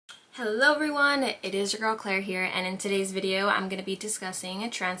Hello everyone, it is your girl Claire here, and in today's video I'm going to be discussing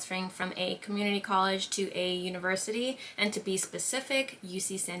transferring from a community college to a university, and to be specific,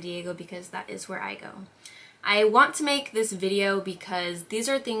 UC San Diego, because that is where I go. I want to make this video because these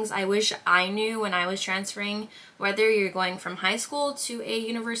are things I wish I knew when I was transferring, whether you're going from high school to a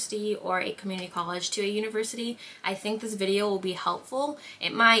university or a community college to a university. I think this video will be helpful.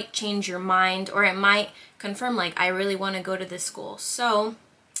 It might change your mind, or it might confirm like I really want to go to this school. So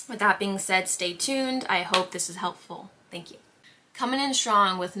with that being said, stay tuned. I hope this is helpful. Thank you. Coming in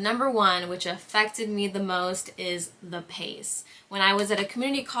strong with number one, which affected me the most, is the pace. When I was at a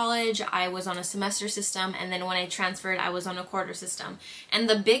community college, I was on a semester system, and then when I transferred, I was on a quarter system. And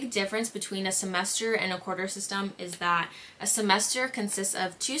the big difference between a semester and a quarter system is that a semester consists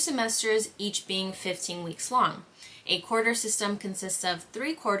of 2 semesters, each being 15 weeks long. A quarter system consists of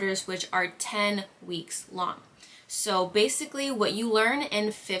 3 quarters, which are 10 weeks long. So basically what you learn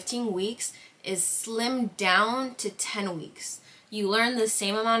in 15 weeks is slimmed down to 10 weeks. You learn the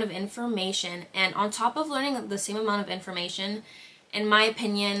same amount of information, and on top of learning the same amount of information, in my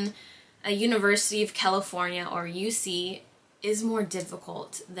opinion, a University of California, or UC, is more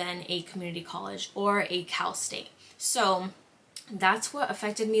difficult than a community college or a Cal State. So that's what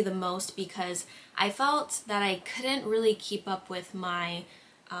affected me the most, because I felt that I couldn't really keep up with my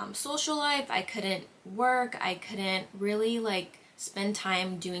social life. I couldn't work. I couldn't really spend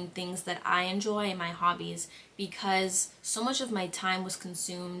time doing things that I enjoy and my hobbies, because so much of my time was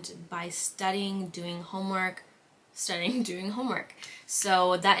consumed by studying, doing homework.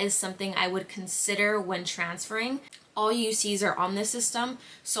 So that is something I would consider when transferring. All UCs are on this system,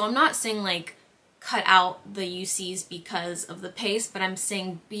 so I'm not saying cut out the UCs because of the pace, but I'm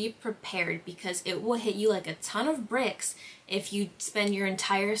saying be prepared, because it will hit you like a ton of bricks if you spend your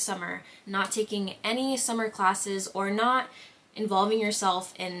entire summer not taking any summer classes, or not involving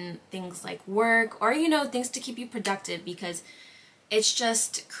yourself in things like work, or things to keep you productive, because it's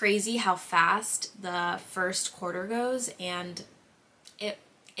just crazy how fast the first quarter goes, and it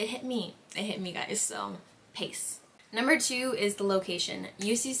hit me. It hit me, guys, so pace. Number 2 is the location.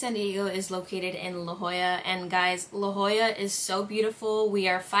 UC San Diego is located in La Jolla, and guys, La Jolla is so beautiful. We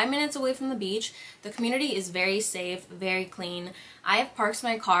are 5 minutes away from the beach. The community is very safe, very clean. I have parked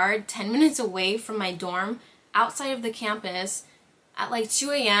my car 10 minutes away from my dorm outside of the campus at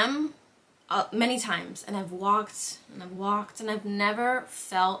 2 a.m. Many times, and I've walked and I've walked, and I've never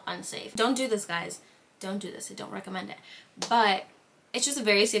felt unsafe. Don't do this, guys. Don't do this. I don't recommend it. But it's just a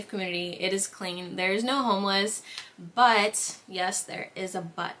very safe community. It is clean. There is no homeless, but yes, there is a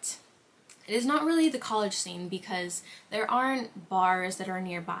but. It is not really the college scene, because there aren't bars that are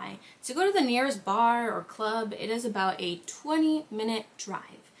nearby. To go to the nearest bar or club, it is about a 20-minute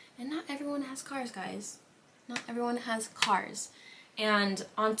drive. And not everyone has cars, guys. Not everyone has cars. And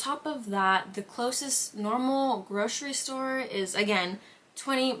on top of that, the closest normal grocery store is, again,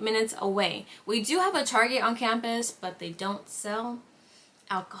 20 minutes away. We do have a Target on campus, but they don't sell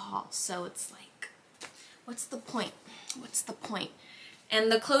alcohol, so it's what's the point? What's the point? And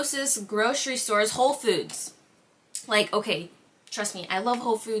the closest grocery store is Whole Foods. Okay, trust me, I love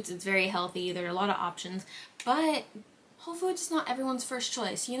Whole Foods. It's very healthy. There are a lot of options, but Whole Foods is not everyone's first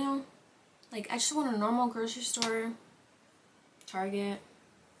choice, I just want a normal grocery store. Target,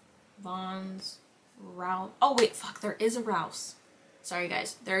 Vons, Rouse. Oh wait, fuck, there is a Rouse. Sorry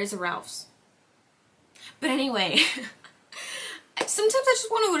guys, there is a Rouse. But anyway, sometimes I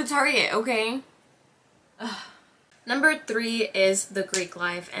just want to go to Target, okay? Ugh. Number 3 is the Greek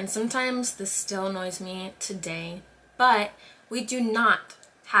life, and sometimes this still annoys me today, but we do not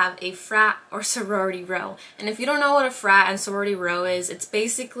have a frat or sorority row. And if you don't know what a frat and sorority row is, it's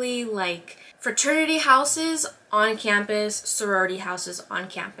basically fraternity houses on campus, sorority houses on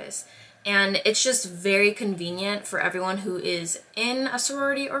campus. And it's just very convenient for everyone who is in a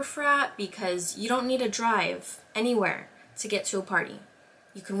sorority or frat, because you don't need to drive anywhere to get to a party.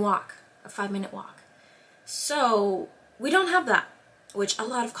 You can walk, a 5-minute walk. So we don't have that, which a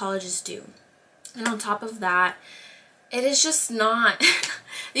lot of colleges do. And on top of that, it is just not,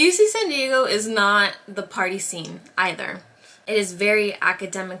 UC San Diego is not the party scene either. It is very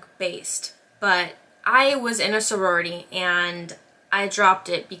academic based, but I was in a sorority and I dropped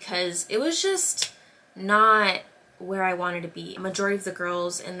it because it was just not where I wanted to be. A majority of the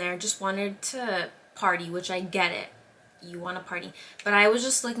girls in there just wanted to party, which I get it. You want to party. But I was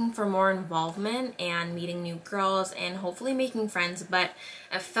just looking for more involvement and meeting new girls and hopefully making friends, but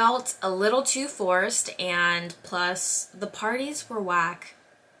I felt a little too forced, and plus the parties were whack.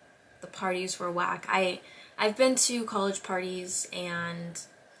 The parties were whack. I've been to college parties, and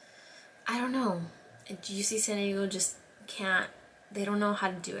I don't know. UC San Diego just can't, they don't know how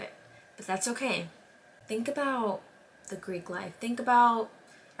to do it. but that's okay. Think about the Greek life. Think about,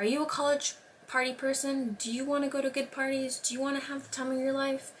 are you a college party person? Do you want to go to good parties? Do you want to have the time of your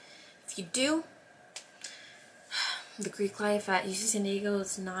life? If you do, the Greek life at UC San Diego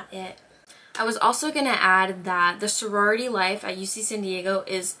is not it. I was also going to add that the sorority life at UC San Diego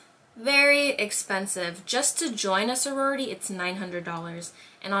is very expensive. Just to join a sorority, it's $900.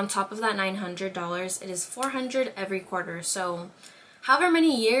 And on top of that $900, it is $400 every quarter. So however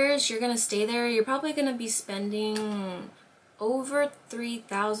many years you're going to stay there, you're probably going to be spending over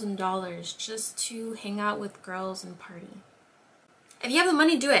 $3,000 just to hang out with girls and party. If you have the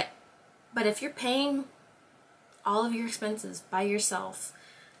money, do it. But if you're paying all of your expenses by yourself,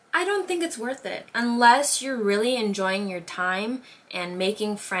 I don't think it's worth it unless you're really enjoying your time and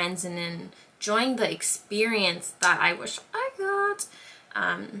making friends and enjoying the experience that I wish I got.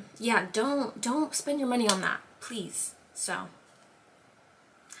 Yeah, don't spend your money on that, please. So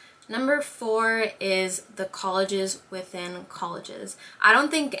number 4 is the colleges within colleges. I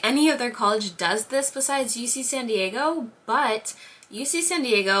don't think any other college does this besides UC San Diego, but UC San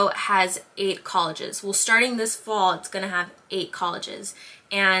Diego has 8 colleges. Well, starting this fall, it's going to have 8 colleges.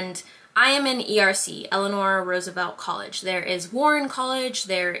 And I am in ERC, Eleanor Roosevelt College. There is Warren College,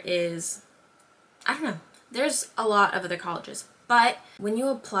 there is, I don't know, there's a lot of other colleges. But when you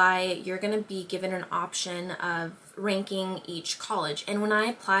apply, you're going to be given an option of ranking each college. And when I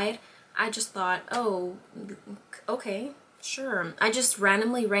applied, I just thought, oh, okay, sure. I just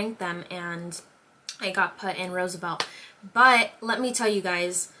randomly ranked them and I got put in Roosevelt. But let me tell you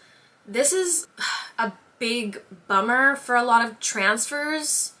guys, this is a big bummer for a lot of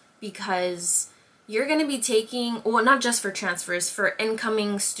transfers because you're going to be taking, well, not just for transfers, for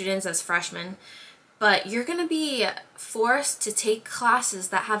incoming students as freshmen, but you're going to be forced to take classes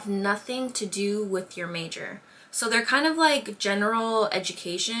that have nothing to do with your major. So they're kind of like general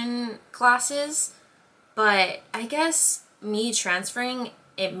education classes, but I guess me transferring,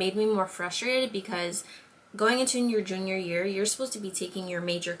 it made me more frustrated because going into your junior year, you're supposed to be taking your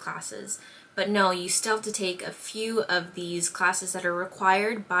major classes. But no, you still have to take a few of these classes that are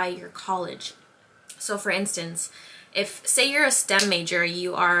required by your college. So for instance, if say you're a STEM major,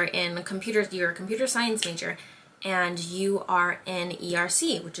 you are in you're a computer science major, and you are in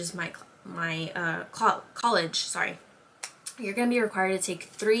ERC, which is my college, sorry, you're going to be required to take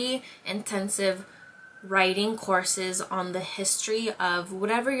 3 intensive writing courses on the history of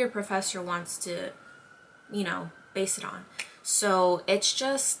whatever your professor wants to, you know, base it on. So it's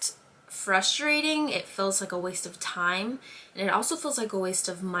just frustrating. It feels like a waste of time, and it also feels like a waste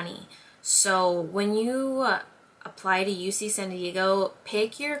of money. So when you apply to UC San Diego,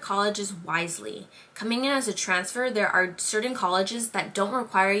 pick your colleges wisely. Coming in as a transfer, there are certain colleges that don't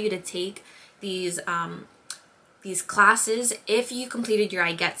require you to take these classes if you completed your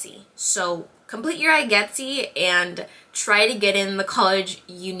IGETC. So complete your IGETC and try to get in the college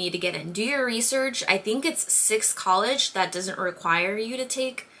you need to get in. Do your research. I think it's 6th college that doesn't require you to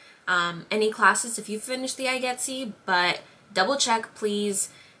take any classes if you finish the IGETC, but double check, please.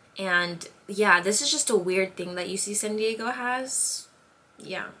 And yeah, this is just a weird thing that UC San Diego has.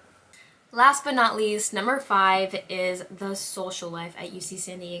 Yeah. Last but not least, number 5 is the social life at UC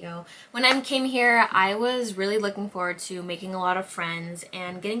San Diego. When I came here, I was really looking forward to making a lot of friends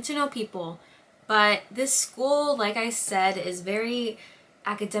and getting to know people. But this school, like I said, is very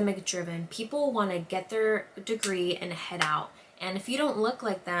academic driven. People want to get their degree and head out. And if you don't look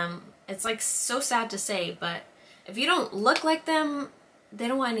like them, it's like so sad to say, but if you don't look like them, they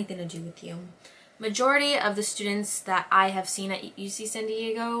don't want anything to do with you. Majority of the students that I have seen at UC San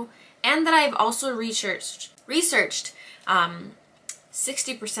Diego, and that I've also researched,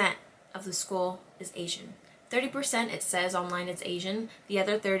 60% of the school is Asian. 30% it says online it's Asian, the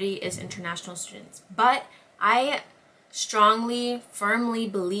other 30 is international students. But I strongly, firmly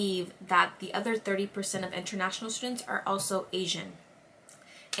believe that the other 30% of international students are also Asian.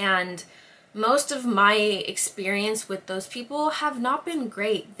 And most of my experience with those people have not been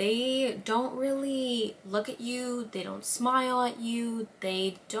great. They don't really look at you, they don't smile at you,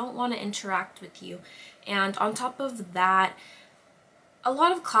 they don't want to interact with you. And on top of that, a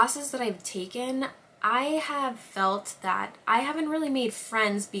lot of classes that I've taken, I have felt that I haven't really made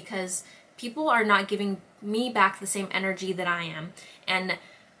friends because people are not giving me back the same energy that I am. And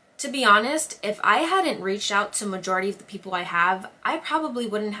to be honest, if I hadn't reached out to majority of the people I have, I probably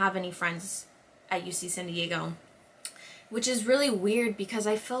wouldn't have any friends at UC San Diego, which is really weird because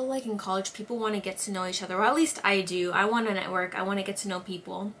I feel like in college people want to get to know each other, or at least I do. I want to network, I want to get to know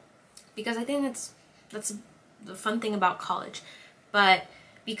people because I think that's the fun thing about college. But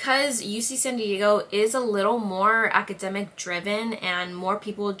because UC San Diego is a little more academic driven and more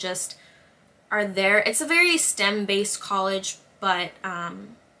people just are there. It's a very STEM based college, but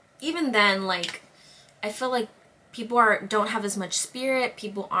even then, like, I feel like people don't have as much spirit,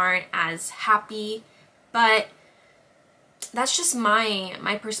 people aren't as happy, but that's just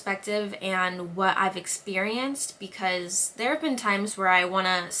my perspective and what I've experienced, because there have been times where I want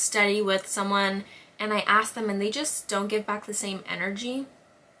to study with someone and I ask them and they just don't give back the same energy,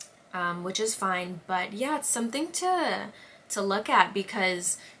 which is fine. But yeah, it's something to look at,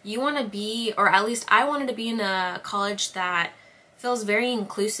 because you want to be, or at least I wanted to be in a college that feels very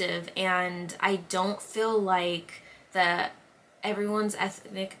inclusive, and I don't feel like everyone's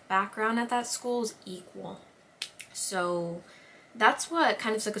ethnic background at that school is equal. So that's what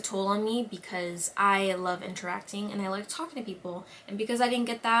kind of took a toll on me, because I love interacting and I like talking to people, and because I didn't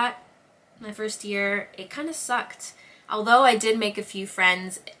get that my first year, it kind of sucked. Although I did make a few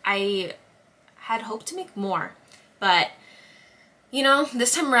friends, I had hoped to make more, but you know,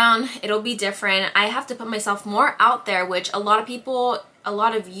 this time around it'll be different. I have to put myself more out there, which a lot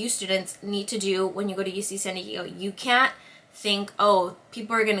of you students need to do when you go to UC San Diego. You can't think, oh,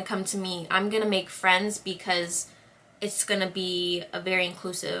 people are gonna come to me, I'm gonna make friends because it's gonna be a very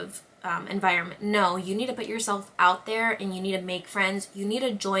inclusive environment. No, you need to put yourself out there and you need to make friends. You need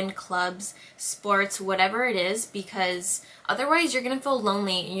to join clubs, sports, whatever it is, because otherwise you're gonna feel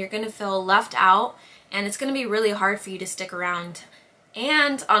lonely and you're gonna feel left out, and it's gonna be really hard for you to stick around.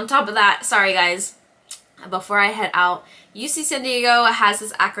 And on top of that, sorry guys, before I head out, UC San Diego has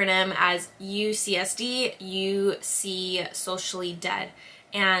this acronym as UCSD, UC Socially Dead,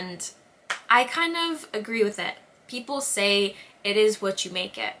 and I kind of agree with it. People say it is what you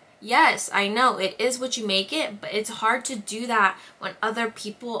make it. Yes, I know it is what you make it, but it's hard to do that when other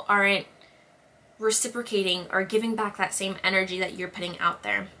people aren't reciprocating or giving back that same energy that you're putting out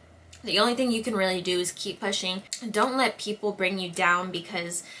there. The only thing you can really do is keep pushing. Don't let people bring you down,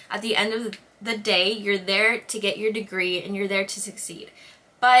 because at the end of the day, you're there to get your degree and you're there to succeed.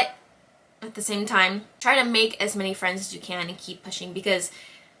 But at the same time, try to make as many friends as you can and keep pushing, because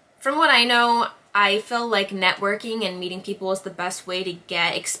from what I know, I feel like networking and meeting people is the best way to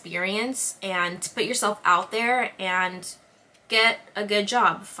get experience and to put yourself out there and get a good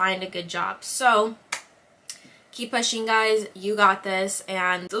job, find a good job. So keep pushing, guys. You got this.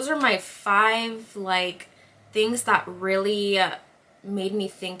 And those are my 5 like things that really made me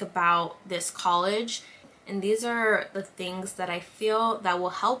think about this college. And these are the things that I feel that will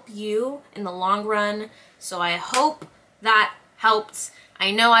help you in the long run. So I hope that helped.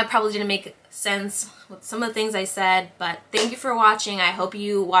 I know I probably didn't make sense with some of the things I said, but thank you for watching. I hope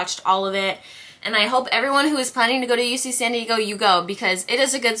you watched all of it. And I hope everyone who is planning to go to UC San Diego, you go, because it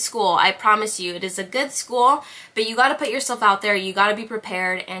is a good school. I promise you, it is a good school, but you got to put yourself out there, you got to be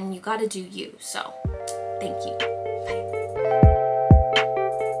prepared, and you got to do you. So, thank you.